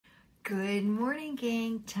Good morning,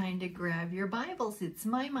 gang. Time to grab your Bibles. It's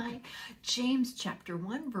my James chapter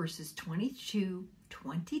 1, verses 22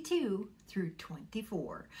 through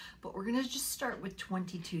 24. But we're going to just start with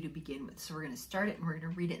 22 to begin with. So we're going to start it and we're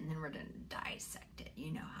going to read it and then we're going to dissect it.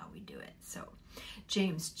 You know how we do it. So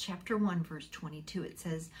James chapter 1, verse 22, it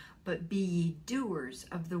says, "But be ye doers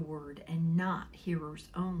of the word and not hearers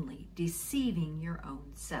only, deceiving your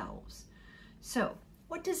own selves." So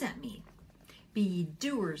what does that mean? Be ye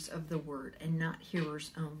doers of the word and not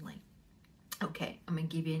hearers only. Okay, I'm going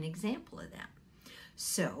to give you an example of that.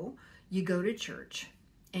 So you go to church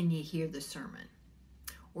and you hear the sermon,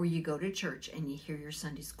 or you go to church and you hear your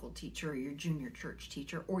Sunday school teacher or your junior church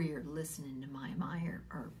teacher, or you're listening to Jim&Myra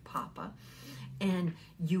or Papa, and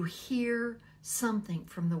you hear something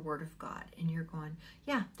from the Word of God and you're going,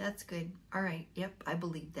 yeah, that's good. All right, yep, I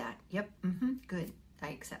believe that. Yep, good, I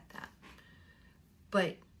accept that.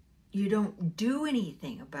 But you don't do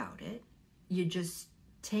anything about it. You just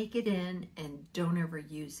take it in and don't ever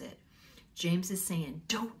use it. James is saying,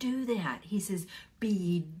 don't do that. He says, be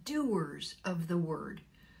ye doers of the word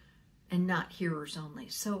and not hearers only.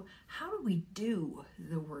 So how do we do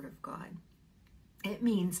the word of God? It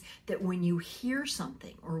means that when you hear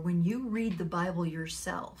something or when you read the Bible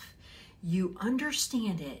yourself, you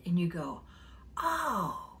understand it and you go,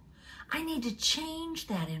 oh, I need to change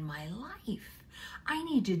that in my life. I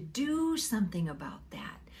need to do something about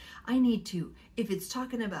that. I need to, if it's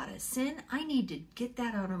talking about a sin, I need to get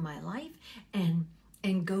that out of my life and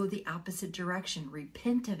go the opposite direction.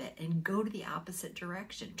 Repent of it and go to the opposite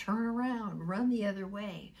direction. Turn around, run the other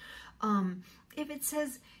way. If it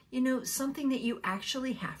says, something that you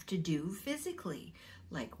actually have to do physically,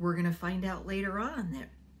 like we're going to find out later on that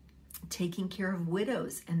taking care of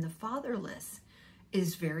widows and the fatherless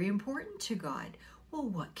is very important to God. Well,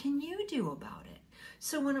 what can you do about it?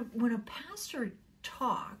 So when a pastor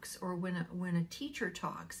talks or when a teacher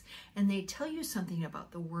talks and they tell you something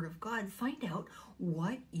about the Word of God, find out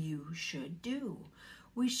what you should do.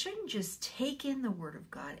 We shouldn't just take in the Word of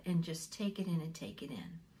God and just take it in and take it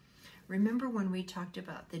in. Remember when we talked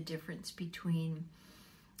about the difference between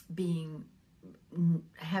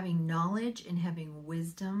having knowledge and having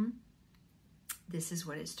wisdom? This is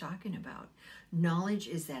what it's talking about. Knowledge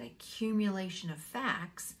is that accumulation of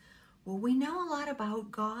facts. Well, we know a lot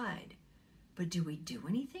about God, but do we do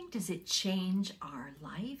anything? Does it change our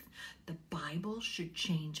life? The Bible should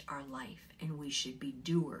change our life, and we should be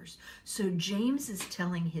doers. So James is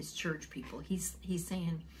telling his church people, he's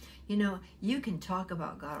saying, you can talk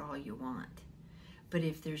about God all you want, but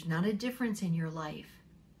if there's not a difference in your life,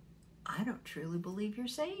 I don't truly believe you're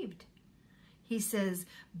saved. He says,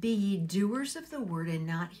 be ye doers of the word and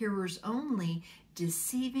not hearers only,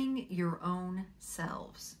 deceiving your own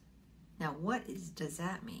selves. Now, what does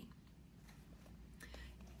that mean?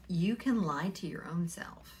 You can lie to your own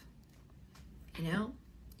self.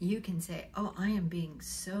 You can say, oh, I am being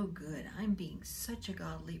so good. I'm being such a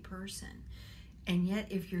godly person. And yet,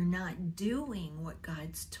 if you're not doing what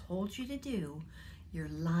God's told you to do, you're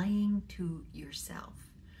lying to yourself.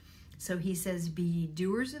 So he says, be ye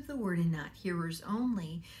doers of the word and not hearers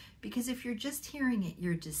only, because if you're just hearing it,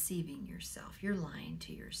 you're deceiving yourself. You're lying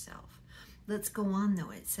to yourself. Let's go on,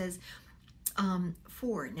 though. It says,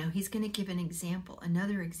 now he's going to give an example,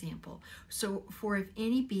 another example. So, for if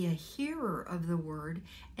any be a hearer of the word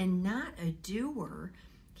and not a doer,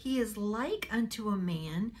 he is like unto a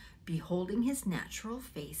man beholding his natural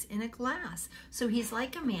face in a glass. So he's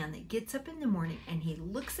like a man that gets up in the morning and he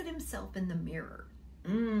looks at himself in the mirror.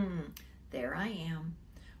 There I am,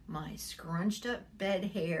 my scrunched up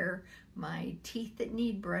bed hair, my teeth that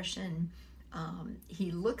need brushing.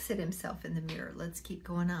 He looks at himself in the mirror. Let's keep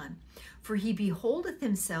going on. For he beholdeth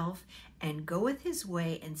himself and goeth his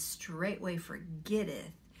way, and straightway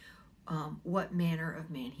forgetteth what manner of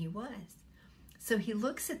man he was. So he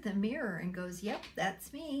looks at the mirror and goes, yep,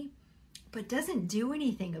 that's me, but doesn't do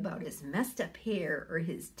anything about his messed up hair or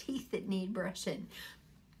his teeth that need brushing.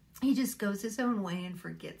 He just goes his own way and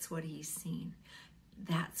forgets what he's seen.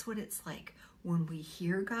 That's what it's like when we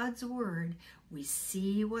hear God's word. We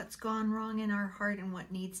see what's gone wrong in our heart and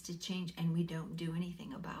what needs to change, and we don't do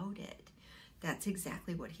anything about it. That's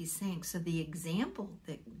exactly what he's saying. So the example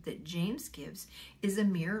that James gives is a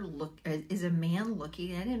man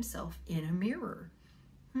looking at himself in a mirror.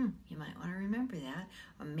 You might want to remember that.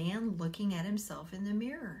 A man looking at himself in the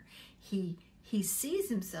mirror. He sees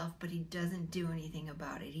himself, but he doesn't do anything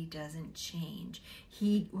about it. He doesn't change.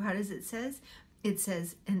 How does it says? It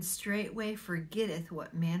says, and straightway forgetteth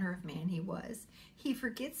what manner of man he was. He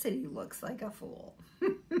forgets that he looks like a fool.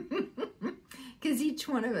 Because each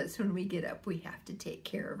one of us, when we get up, we have to take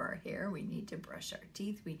care of our hair. We need to brush our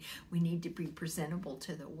teeth. We need to be presentable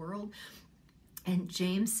to the world. And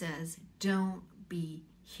James says, don't be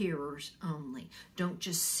hearers only. Don't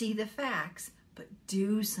just see the facts, but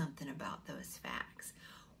do something about those facts.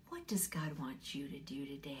 What does God want you to do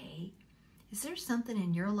today? Is there something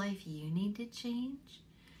in your life you need to change?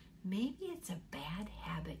 Maybe it's a bad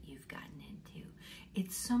habit you've gotten into.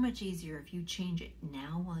 It's so much easier if you change it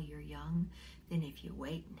now while you're young than if you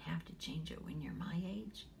wait and have to change it when you're my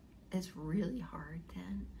age. It's really hard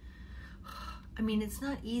then. I mean, it's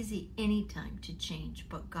not easy anytime to change,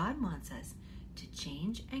 but God wants us to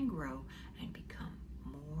change and grow and become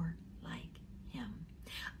more like Him.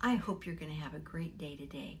 I hope you're going to have a great day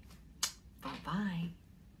today. Bye-bye.